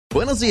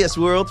Buenos dias,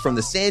 world, from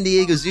the San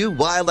Diego Zoo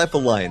Wildlife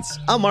Alliance.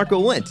 I'm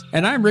Marco Wendt.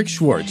 And I'm Rick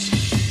Schwartz.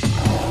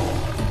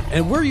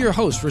 And we're your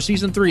hosts for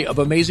Season 3 of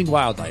Amazing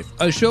Wildlife,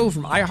 a show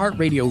from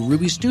iHeartRadio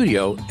Ruby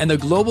Studio and the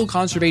global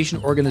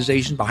conservation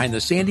organization behind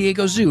the San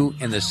Diego Zoo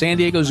and the San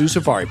Diego Zoo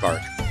Safari Park.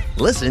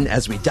 Listen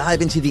as we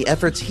dive into the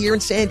efforts here in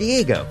San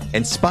Diego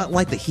and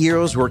spotlight the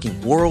heroes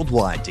working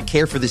worldwide to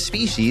care for the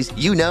species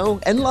you know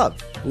and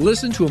love.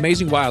 Listen to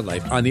Amazing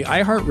Wildlife on the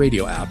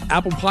iHeartRadio app,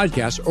 Apple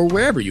Podcasts, or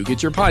wherever you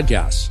get your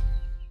podcasts.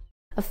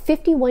 A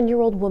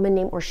 51-year-old woman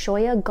named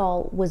Orsolya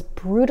Gaal was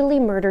brutally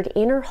murdered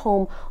in her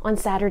home on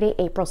Saturday,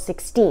 April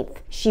 16th.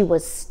 She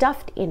was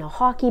stuffed in a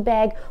hockey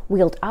bag,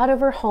 wheeled out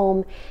of her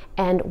home,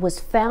 and was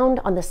found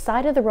on the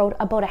side of the road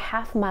about a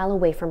half-mile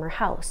away from her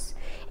house.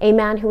 A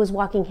man who was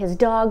walking his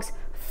dogs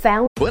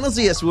found... Buenos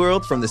dias,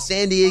 world, from the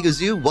San Diego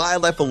Zoo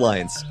Wildlife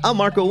Alliance. I'm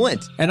Marco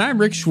Wendt. And I'm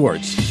Rick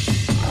Schwartz.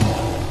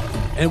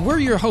 And we're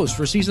your hosts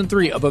for Season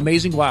 3 of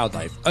Amazing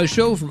Wildlife, a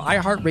show from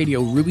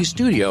iHeartRadio Ruby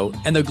Studio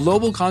and the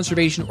global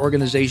conservation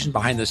organization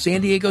behind the San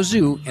Diego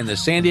Zoo and the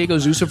San Diego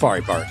Zoo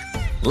Safari Park.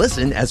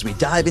 Listen as we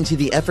dive into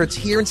the efforts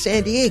here in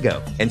San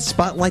Diego and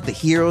spotlight the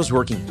heroes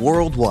working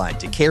worldwide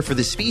to care for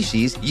the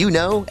species you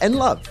know and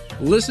love.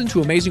 Listen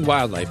to Amazing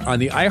Wildlife on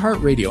the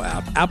iHeartRadio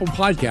app, Apple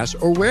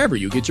Podcasts, or wherever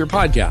you get your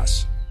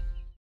podcasts.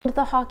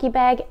 The hockey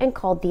bag and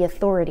called the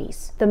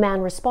authorities. The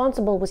man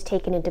responsible was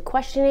taken into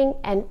questioning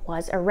and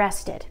was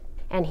arrested.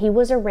 And he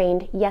was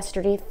arraigned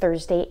yesterday,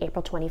 Thursday,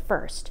 April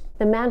 21st.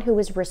 The man who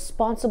is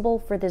responsible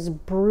for this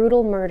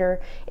brutal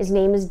murder, his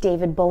name is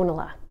David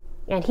Bonilla,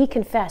 and he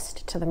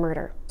confessed to the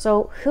murder.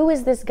 So who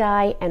is this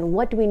guy and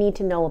what do we need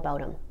to know about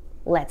him?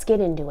 Let's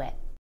get into it.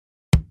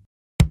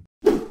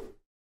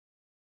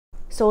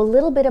 So a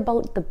little bit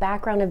about the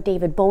background of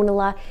David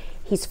Bonilla.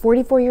 He's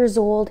 44 years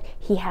old,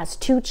 he has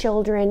 2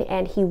 children,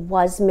 and he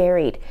was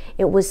married.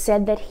 It was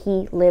said that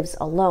he lives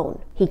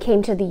alone. He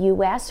came to the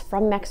U.S.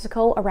 from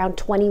Mexico around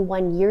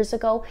 21 years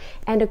ago,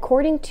 and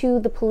according to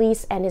the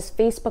police and his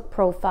Facebook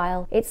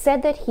profile, it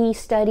said that he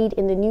studied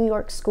in the New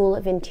York School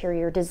of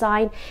Interior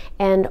Design,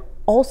 and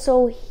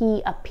also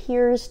he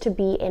appears to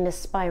be an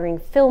aspiring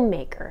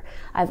filmmaker.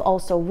 I've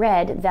also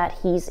read that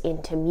he's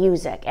into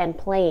music and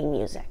playing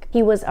music.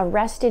 He was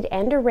arrested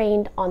and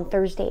arraigned on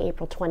Thursday,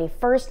 April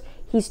 21st.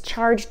 He's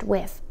charged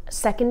with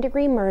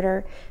second-degree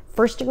murder,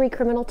 first-degree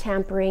criminal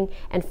tampering,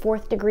 and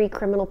fourth-degree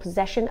criminal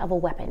possession of a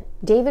weapon.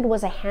 David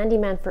was a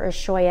handyman for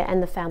Orsolya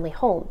and the family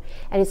home,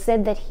 and it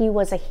said that he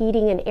was a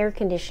heating and air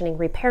conditioning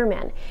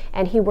repairman,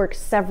 and he worked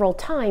several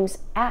times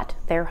at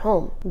their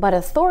home. But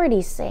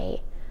authorities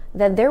say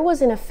that there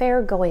was an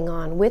affair going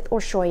on with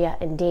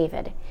Orsolya and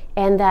David,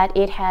 and that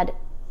it had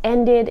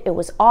ended. It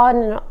was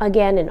on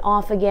again and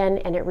off again,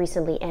 and it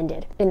recently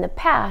ended. In the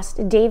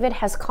past, David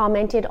has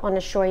commented on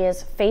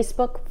Orsolya's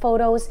Facebook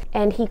photos,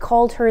 and he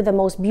called her the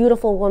most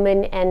beautiful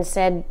woman and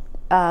said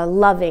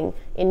loving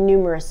in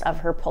numerous of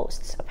her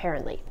posts,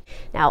 apparently.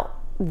 Now,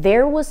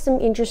 there was some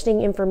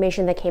interesting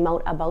information that came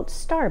out about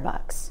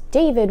Starbucks.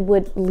 David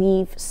would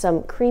leave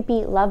some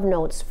creepy love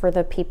notes for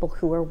the people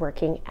who were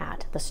working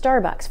at the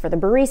Starbucks, for the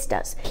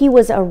baristas. He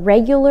was a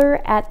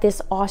regular at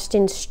this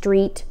Austin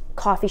Street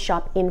coffee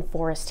shop in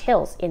Forest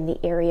Hills, in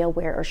the area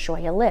where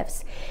Orsolya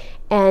lives.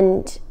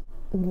 And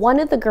one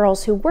of the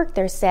girls who worked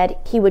there said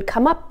he would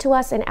come up to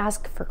us and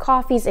ask for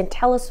coffees and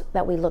tell us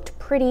that we looked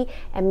pretty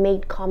and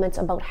made comments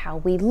about how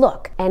we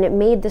look. And it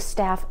made the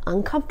staff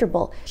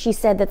uncomfortable. She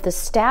said that the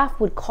staff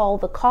would call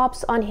the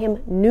cops on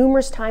him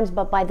numerous times,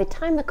 but by the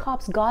time the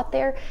cops got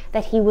there,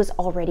 that he was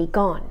already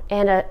gone.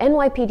 And a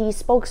NYPD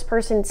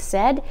spokesperson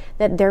said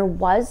that there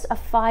was a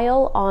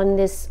file on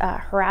this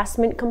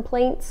harassment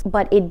complaints,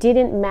 but it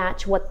didn't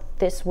match what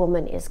this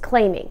woman is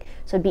claiming.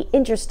 So it'd be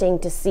interesting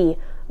to see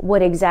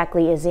what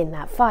exactly is in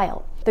that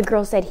file. The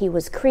girl said he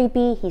was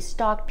creepy, he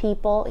stalked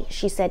people.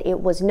 She said it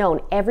was known.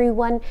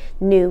 Everyone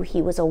knew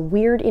he was a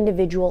weird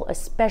individual,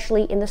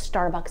 especially in the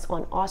Starbucks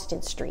on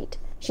Austin Street.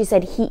 She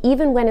said he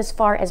even went as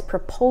far as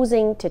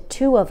proposing to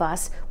 2 of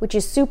us, which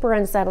is super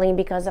unsettling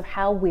because of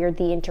how weird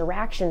the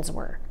interactions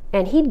were.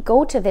 And he'd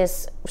go to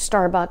this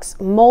Starbucks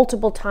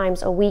multiple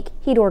times a week.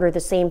 He'd order the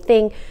same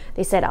thing.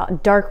 They said a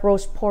dark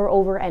roast pour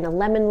over and a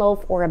lemon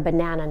loaf or a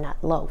banana nut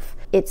loaf.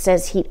 It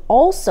says he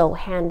also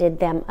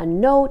handed them a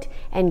note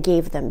and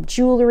gave them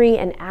jewelry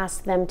and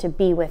asked them to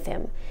be with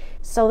him.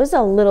 So this is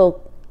a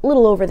little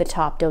over the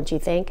top, don't you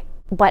think?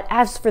 But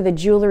as for the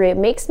jewelry, it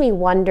makes me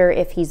wonder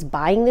if he's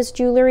buying this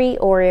jewelry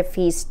or if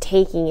he's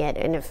taking it,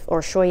 and if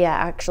Orsolya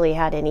actually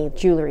had any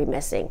jewelry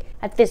missing.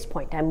 At this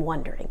point, I'm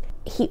wondering.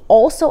 He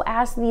also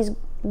asked these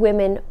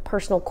women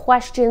personal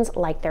questions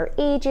like their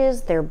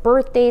ages, their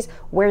birthdays,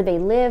 where they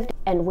lived,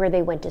 and where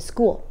they went to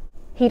school.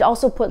 He'd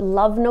also put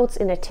love notes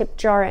in a tip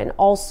jar and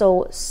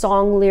also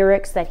song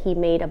lyrics that he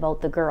made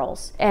about the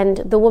girls. And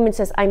the woman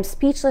says, "I'm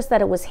speechless that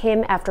it was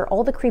him after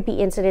all the creepy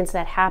incidents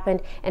that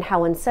happened and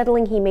how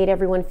unsettling he made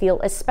everyone feel,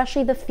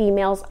 especially the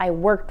females I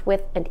worked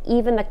with and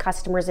even the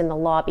customers in the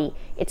lobby.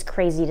 It's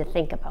crazy to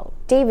think about."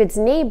 David's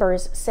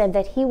neighbors said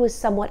that he was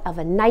somewhat of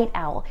a night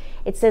owl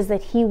It says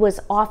that he was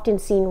often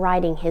seen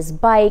riding his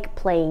bike,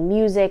 playing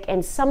music,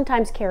 and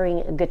sometimes carrying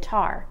a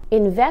guitar.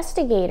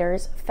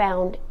 Investigators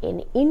found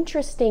an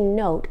interesting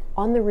note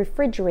on the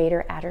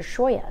refrigerator at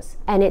Orsolya's,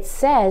 and it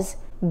says,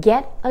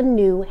 "Get a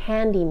new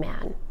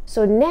handyman."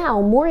 So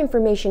now more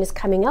information is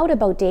coming out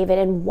about David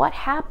and what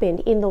happened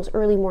in those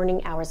early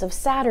morning hours of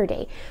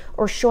Saturday.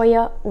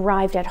 Orsolya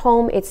arrived at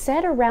home, it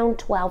said around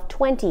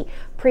 12:20.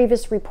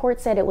 Previous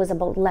reports said it was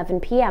about 11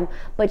 p.m.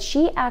 But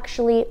she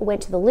actually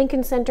went to the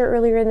Lincoln Center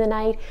earlier in the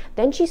night.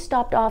 Then she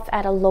stopped off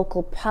at a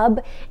local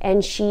pub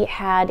and she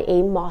had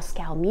a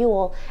Moscow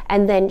Mule.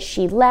 And then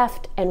she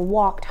left and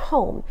walked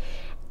home.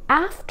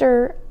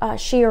 After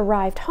she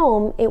arrived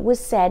home, it was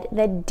said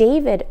that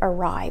David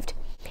arrived.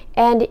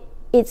 And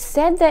it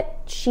said that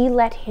she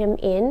let him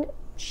in,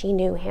 she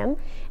knew him,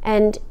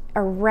 and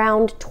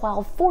around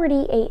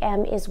 12:40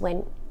 a.m. is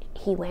when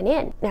he went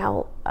in.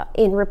 Now,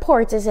 in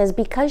reports, it says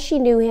because she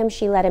knew him,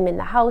 she let him in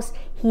the house.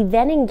 He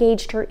then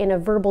engaged her in a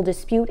verbal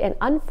dispute, and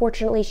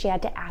unfortunately, she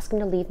had to ask him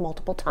to leave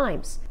multiple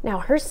times. Now,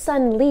 her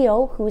son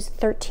Leo, who's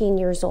 13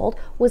 years old,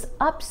 was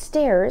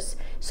upstairs,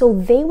 so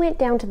they went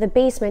down to the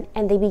basement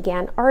and they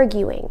began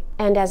arguing.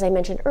 And as I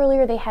mentioned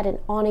earlier, they had an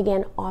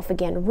on-again,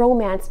 off-again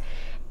romance.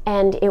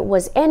 And it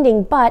was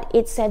ending, but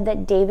it said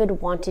that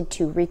David wanted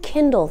to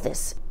rekindle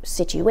this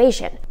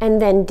situation.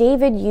 And then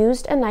David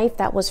used a knife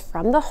that was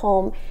from the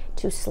home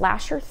to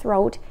slash her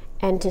throat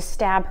and to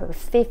stab her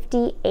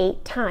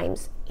 58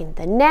 times in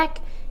the neck,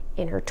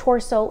 in her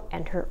torso,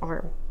 and her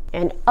arm.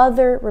 And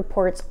other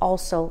reports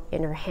also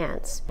in her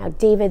hands. Now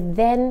David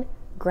then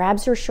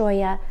grabs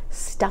Orsolya,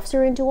 stuffs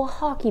her into a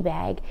hockey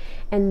bag,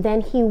 and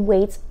then he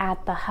waits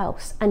at the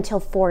house until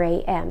 4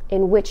 a.m.,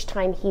 in which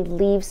time he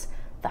leaves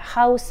the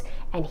house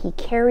and he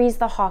carries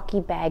the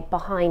hockey bag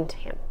behind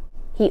him.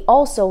 He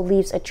also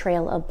leaves a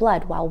trail of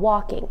blood while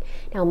walking.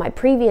 Now, in my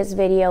previous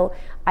video,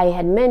 I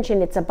had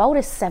mentioned it's about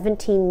a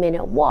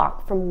 17-minute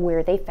walk from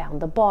where they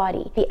found the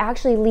body. He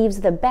actually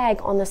leaves the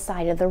bag on the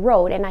side of the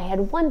road, and I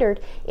had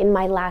wondered in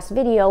my last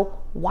video,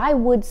 why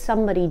would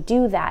somebody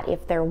do that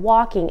if they're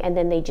walking and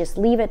then they just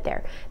leave it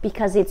there?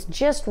 Because it's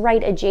just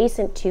right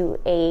adjacent to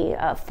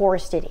a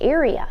forested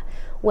area.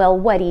 Well,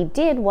 what he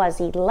did was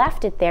he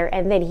left it there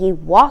and then he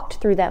walked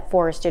through that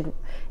forested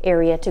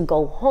area to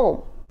go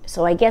home.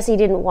 So I guess he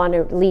didn't want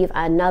to leave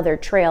another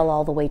trail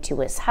all the way to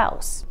his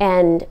house.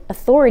 And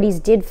authorities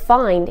did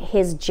find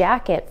his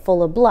jacket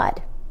full of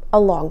blood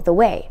along the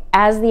way.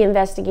 As the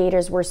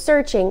investigators were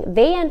searching,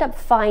 they end up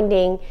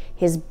finding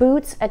his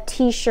boots, a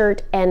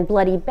t-shirt, and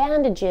bloody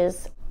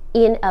bandages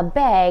in a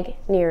bag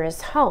near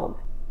his home,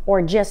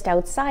 or just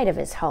outside of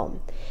his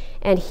home.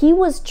 And he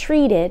was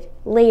treated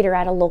later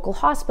at a local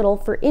hospital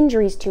for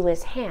injuries to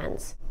his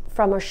hands.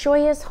 From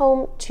Orsolya's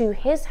home to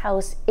his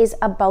house is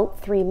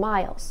about 3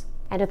 miles.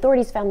 And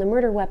authorities found the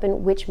murder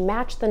weapon which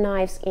matched the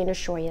knives in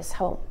Orsolya's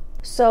home.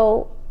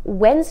 So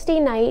Wednesday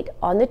night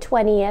on the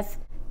 20th,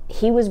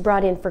 he was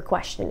brought in for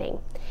questioning.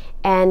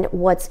 And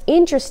what's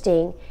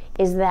interesting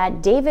is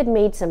that David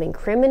made some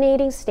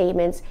incriminating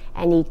statements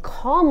and he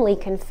calmly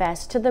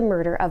confessed to the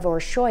murder of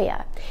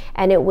Orsolya.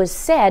 And it was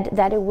said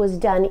that it was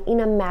done in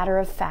a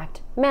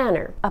matter-of-fact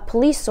manner. A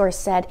police source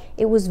said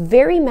it was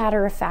very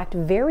matter-of-fact,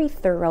 very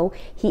thorough.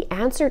 He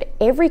answered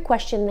every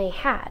question they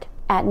had.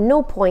 At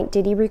no point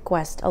did he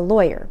request a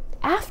lawyer.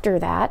 After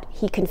that,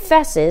 he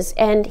confesses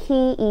and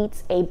he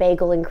eats a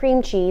bagel and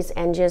cream cheese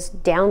and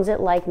just downs it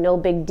like no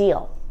big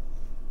deal.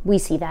 We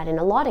see that in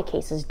a lot of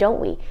cases, don't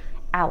we?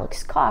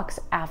 Alex Cox,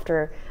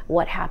 after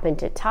what happened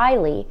to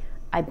Tylee,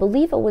 I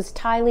believe it was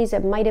Tylee's,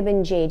 it might have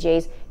been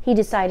JJ's, he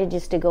decided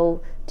just to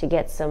go to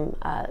get some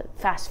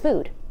fast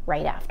food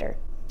right after.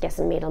 Guess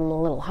it made him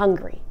a little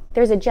hungry.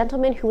 There's a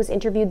gentleman who was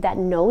interviewed that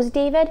knows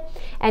David,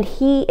 and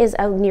he is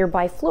a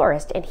nearby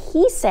florist, and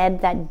he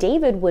said that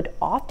David would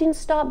often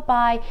stop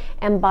by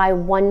and buy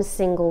one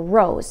single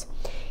rose.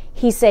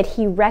 He said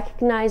he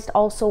recognized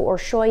also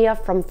Orsolya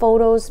from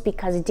photos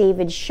because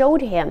David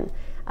showed him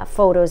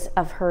photos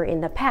of her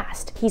in the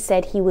past. He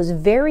said he was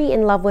very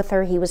in love with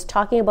her. He was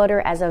talking about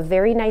her as a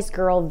very nice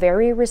girl,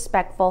 very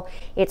respectful.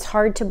 It's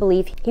hard to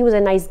believe. He was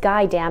a nice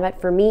guy, damn it.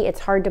 For me,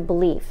 it's hard to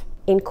believe.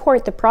 In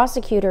court, the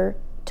prosecutor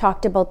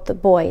talked about the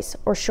boys,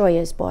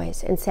 Orsolya's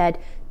boys, and said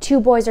 2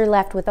 boys are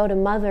left without a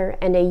mother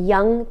and a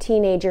young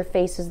teenager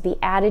faces the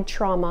added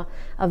trauma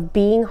of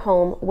being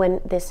home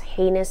when this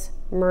heinous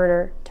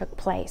murder took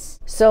place.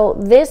 So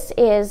this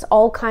is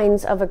all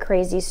kinds of a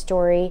crazy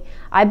story.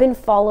 I've been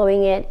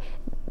following it.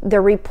 The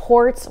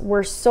reports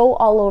were so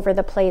all over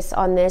the place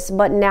on this,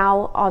 but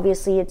now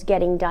obviously it's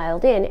getting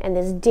dialed in, and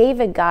this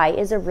David guy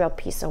is a real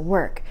piece of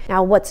work.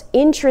 Now what's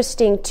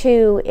interesting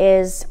too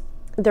is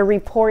the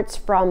reports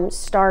from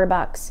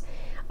Starbucks.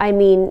 I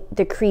mean,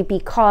 the creepy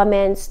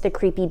comments, the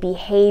creepy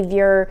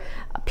behavior,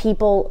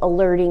 people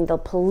alerting the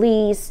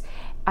police.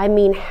 I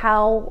mean,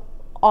 how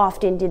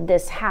often did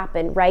this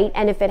happen, right?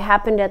 And if it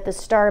happened at the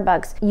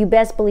Starbucks, you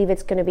best believe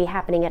it's going to be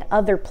happening at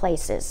other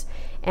places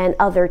and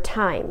other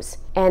times.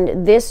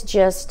 And this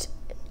just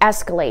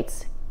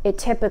escalates it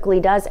typically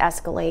does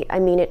escalate. I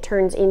mean, it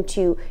turns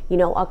into,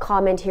 a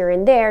comment here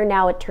and there.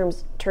 Now it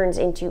turns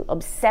into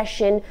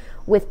obsession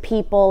with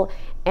people.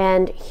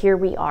 And here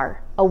we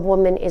are. A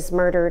woman is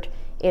murdered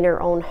in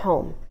her own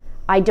home.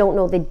 I don't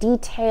know the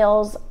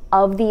details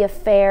of the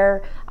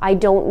affair. I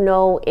don't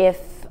know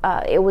if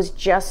it was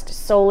just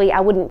solely, I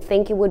wouldn't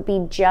think it would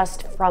be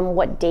just from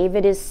what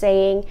David is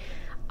saying.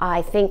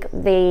 I think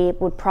the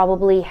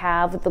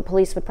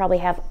police would probably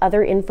have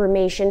other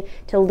information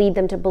to lead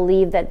them to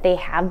believe that they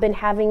have been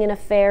having an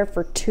affair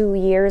for 2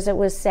 years, it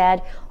was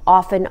said,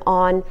 off and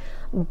on,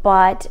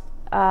 but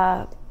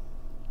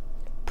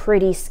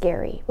pretty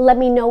scary. Let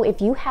me know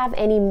if you have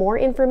any more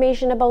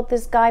information about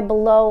this guy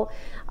below.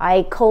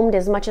 I combed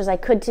as much as I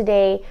could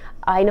today.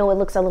 I know it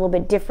looks a little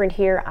bit different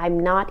here. I'm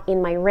not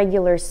in my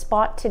regular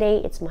spot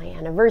today. It's my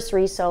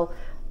anniversary, so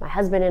my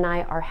husband and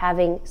I are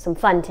having some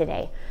fun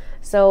today.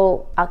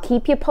 So I'll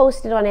keep you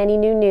posted on any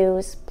new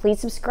news.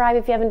 Please subscribe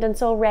if you haven't done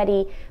so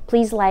already.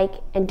 Please like,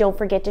 and don't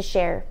forget to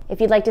share.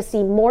 If you'd like to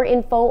see more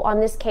info on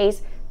this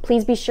case,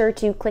 please be sure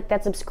to click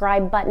that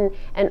subscribe button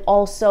and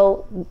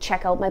also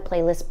check out my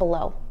playlist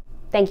below.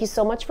 Thank you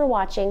so much for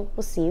watching.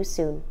 We'll see you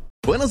soon.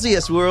 Buenos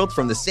dias, world,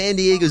 from the San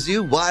Diego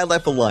Zoo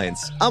Wildlife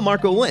Alliance. I'm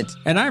Marco Wendt.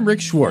 And I'm Rick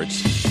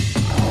Schwartz.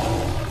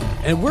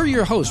 And we're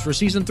your hosts for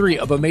Season 3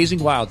 of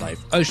Amazing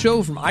Wildlife, a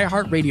show from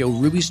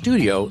iHeartRadio Ruby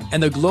Studio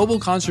and the global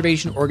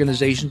conservation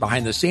organization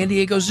behind the San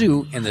Diego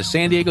Zoo and the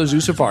San Diego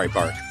Zoo Safari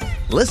Park.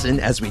 Listen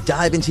as we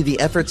dive into the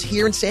efforts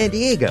here in San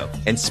Diego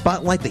and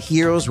spotlight the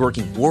heroes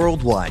working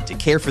worldwide to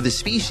care for the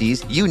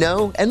species you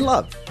know and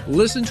love.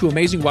 Listen to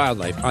Amazing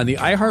Wildlife on the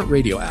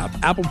iHeartRadio app,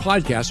 Apple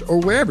Podcasts, or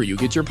wherever you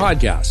get your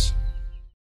podcasts.